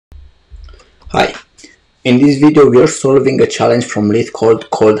In this video, we are solving a challenge from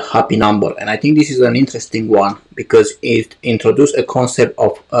Leetcode called Happy Number, and I think this is an interesting one because it introduces a concept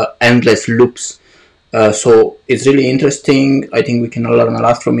of endless loops. So it's really interesting. I think we can learn a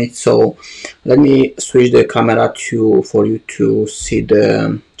lot from it. So let me switch the camera for you to see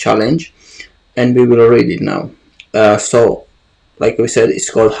the challenge, and we will read it now. So like we said,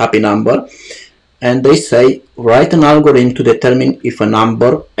 it's called Happy Number, and they say write an algorithm to determine if a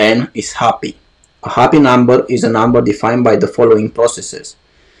number n is happy. A happy number is a number defined by the following processes.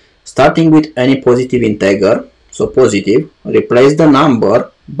 Starting with any positive integer, so positive, replace the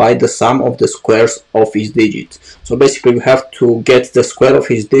number by the sum of the squares of its digits. So basically we have to get the square of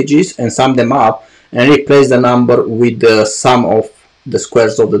its digits and sum them up and replace the number with the sum of the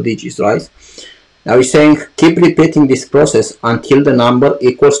squares of the digits, right? Now we're saying keep repeating this process until the number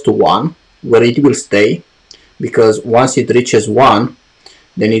equals to 1, where it will stay, because once it reaches 1,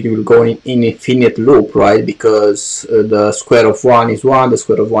 then it will go in infinite loop, right? Because the square of 1 is 1, the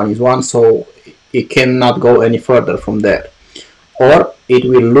square of 1 is 1, so it cannot go any further from there. Or it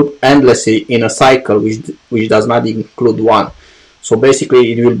will loop endlessly in a cycle which does not include 1. So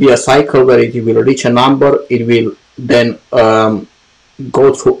basically it will be a cycle where it will reach a number, it will then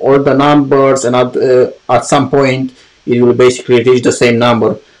go through all the numbers, and at some point it will basically reach the same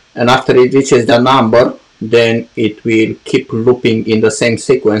number, and after it reaches the number, then it will keep looping in the same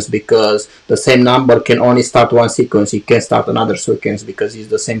sequence, because the same number can only start one sequence, it can start another sequence because it's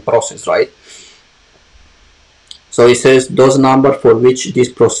the same process, right? So it says those numbers for which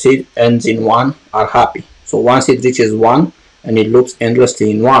this process ends in 1 are happy. So once it reaches 1 and it loops endlessly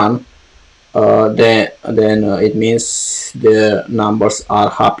in 1, then it means the numbers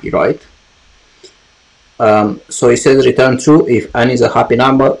are happy, right? So it says return true if n is a happy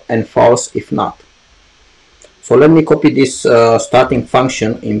number and false if not. So let me copy this starting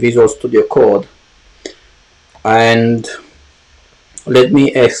function in Visual Studio Code, and let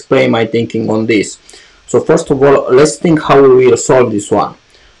me explain my thinking on this. So first of all, let's think how we will solve this one.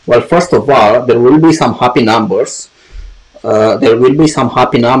 Well, first of all, there will be some happy numbers.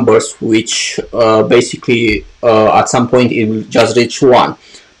 Which basically at some point it will just reach 1.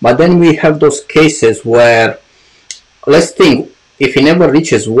 But then we have those cases where, let's think, if it never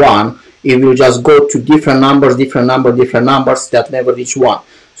reaches 1, it will just go to different numbers that never reach 1.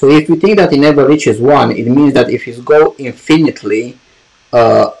 So if we think that it never reaches 1, it means that if it go infinitely,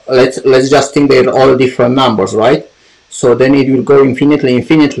 let's just think they're all different numbers, right? So then it will go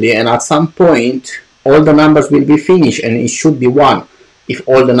infinitely, and at some point all the numbers will be finished, and it should be 1 if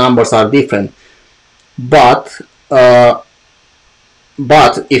all the numbers are different. But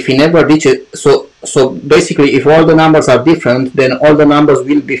if it never reaches, so basically if all the numbers are different, then all the numbers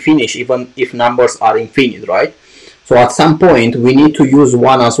will be finished even if numbers are infinite, right? So at some point we need to use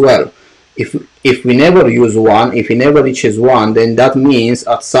 1 as well. If we never use 1, if it never reaches 1, then that means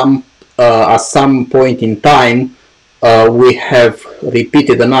at some point in time we have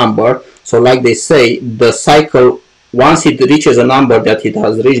repeated the number. So like they say, the cycle, once it reaches a number that it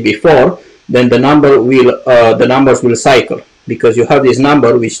has reached before, then the numbers will cycle, because you have this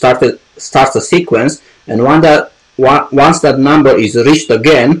number which starts a sequence, and once that number is reached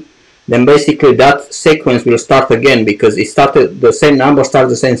again, then basically that sequence will start again, because the same number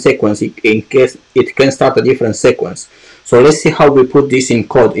starts the same sequence in case it can start a different sequence. So let's see how we put this in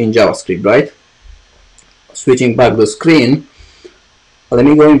code in JavaScript, right? Switching back the screen, let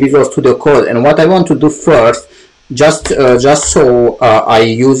me go in Visual Studio Code, and what I want to do first, just so I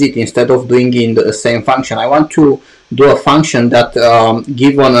use it instead of doing it in the same function, I want to do a function that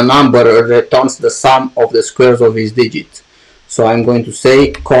given a number returns the sum of the squares of its digits. So I'm going to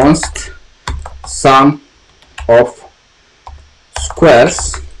say const sum of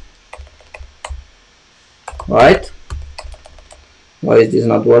squares, right? Why is this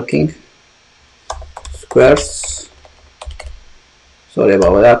not working? Squares, sorry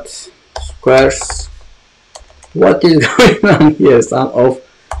about that, squares, what is going on here? Sum of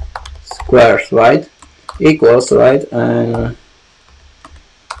squares, right? Equals, right? And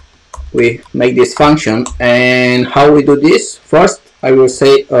we make this function, and how we do this? First I will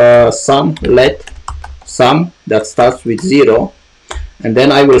say sum, let sum that starts with 0, and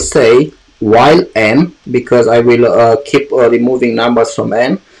then I will say while n, because I will keep removing numbers from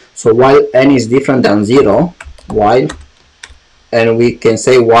n. So while n is different than 0, while, and we can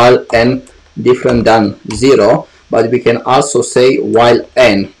say while n different than 0, but we can also say while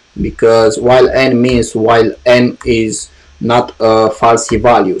n, because while n means while n is not a falsy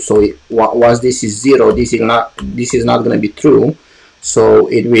value. So once this is 0, this is not going to be true, so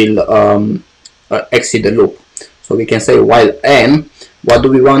it will exit the loop. So we can say while n, what do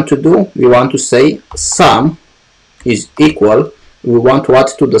we want to do? We want to say sum is equal, we want to add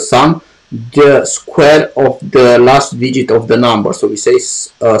to the sum the square of the last digit of the number. So we say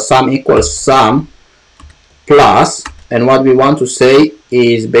sum equals sum plus, and what we want to say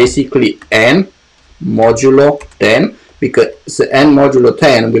is basically n modulo 10, because n modulo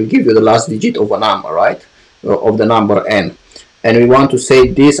 10 will give you the last digit of a number, right? Of the number n. And we want to say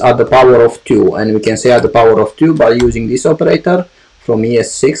this at the power of 2, and we can say at the power of 2 by using this operator from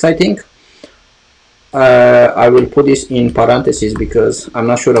ES6, I think. I will put this in parentheses because I'm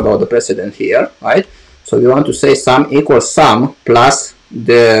not sure about the precedent here, right? So we want to say sum equals sum plus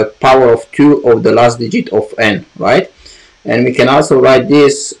the power of 2 of the last digit of n, right? And we can also write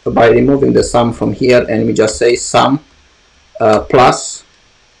this by removing the sum from here, and we just say sum plus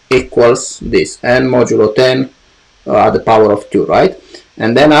equals this n modulo 10 at the power of 2, right?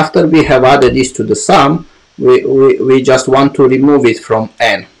 And then after we have added this to the sum, we just want to remove it from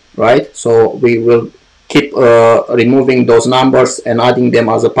n, right? So we will keep removing those numbers and adding them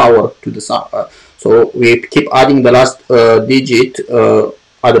as a power to the sum. So we keep adding the last digit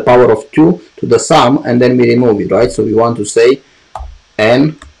at the power of 2 to the sum, and then we remove it, right? So we want to say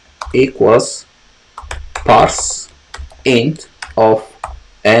n equals parse int of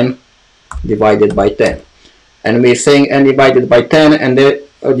n divided by 10. And we're saying n divided by 10, and then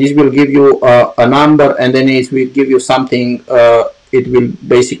this will give you a number, and then it will give you something, it will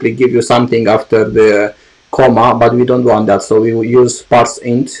basically give you something after the comma, but we don't want that, so we will use parse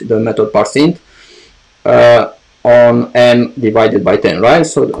int, the method parse int, on n divided by 10, right?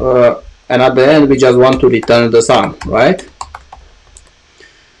 So and at the end we just want to return the sum, right?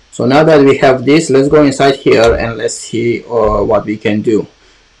 So now that we have this, let's go inside here and let's see what we can do.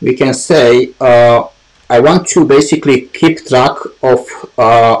 We can say I want to basically keep track of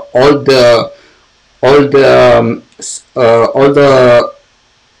all the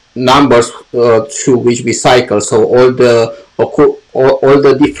numbers through which we cycle, so all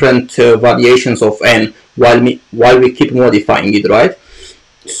the different variations of n while we keep modifying it, right?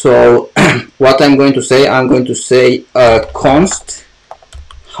 So what I'm going to say, I'm going to say const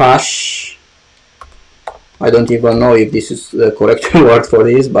hash, I don't even know if this is the correct word for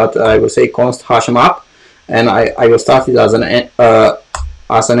this, but I will say const hash map, and I will start it as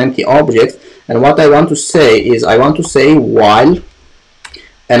an empty object. And what I want to say is I want to say while,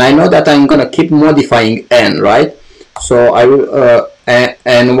 and I know that I'm gonna keep modifying n, right? So I will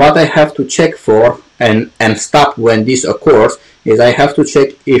and what I have to check for and stop when this occurs is I have to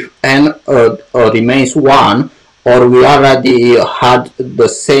check if n remains 1, or we already had the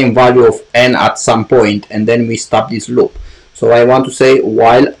same value of n at some point, and then we stop this loop. So I want to say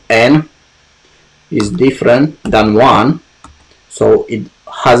while n is different than 1, so it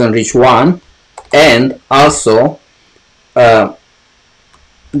hasn't reached 1, and also I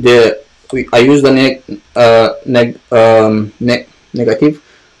use the negative,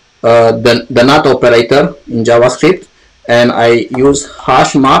 the not operator in JavaScript, and I use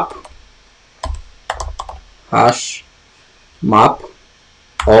hash map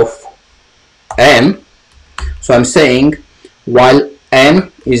of n. So I'm saying while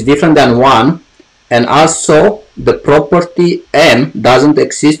n is different than 1, and also the property n doesn't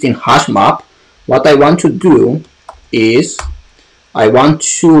exist in hash map, what I want to do is I want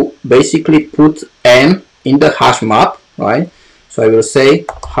to basically put n in the hash map, right? So I will say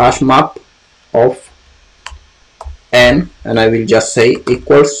hash map of n, and I will just say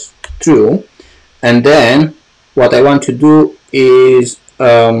equals true. And then what I want to do is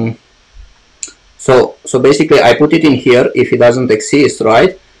so basically I put it in here if it doesn't exist,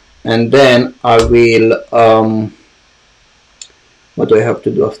 right? And then I will what do I have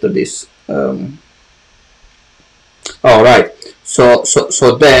to do after this? All right. So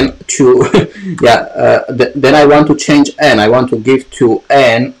then to then I want to change n. I want to give to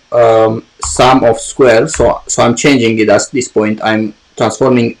n sum of square. So I'm changing it at this point. I'm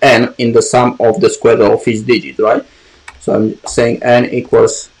transforming n in the sum of the square of each digit, right? So I'm saying n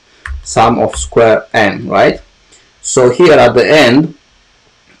equals sum of square n, right? So here at the end,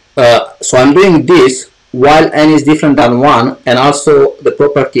 so I'm doing this while n is different than 1, and also the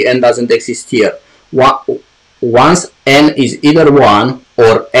property n doesn't exist here. Once n is either 1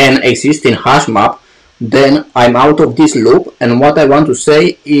 or n exists in hash map, then I'm out of this loop, and what I want to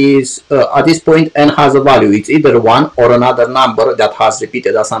say is at this point n has a value. It's either 1 or another number that has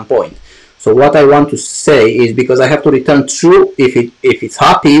repeated at some point. So what I want to say is, because I have to return true if it's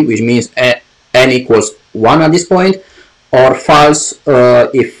happy, which means n equals 1 at this point, or false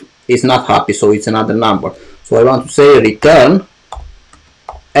if it's not happy, so it's another number. So I want to say return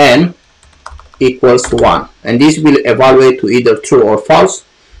n equals 1, and this will evaluate to either true or false,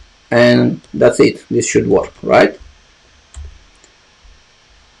 and that's it. This should work, right?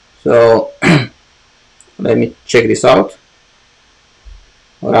 So let me check this out.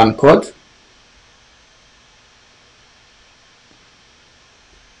 Run code,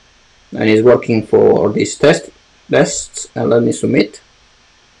 and it's working for these tests, and let me submit.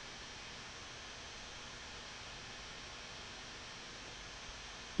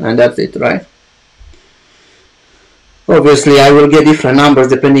 And that's it, right? Obviously I will get different numbers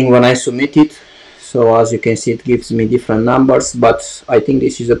depending when I submit it, so as you can see it gives me different numbers, but I think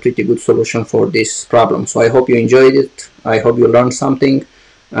this is a pretty good solution for this problem. So I hope you enjoyed it, I hope you learned something,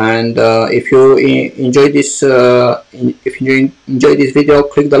 and if you enjoyed this video,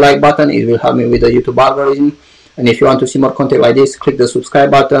 click the like button. It will help me with the YouTube algorithm, and if you want to see more content like this, click the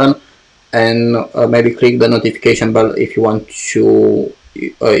subscribe button, and maybe click the notification bell if you want YouTube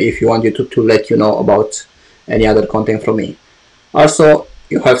to let you know about any other content from me. Also,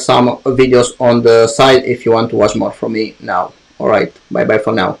 you have some videos on the side if you want to watch more from me now. Alright, bye bye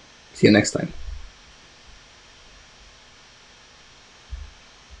for now. See you next time.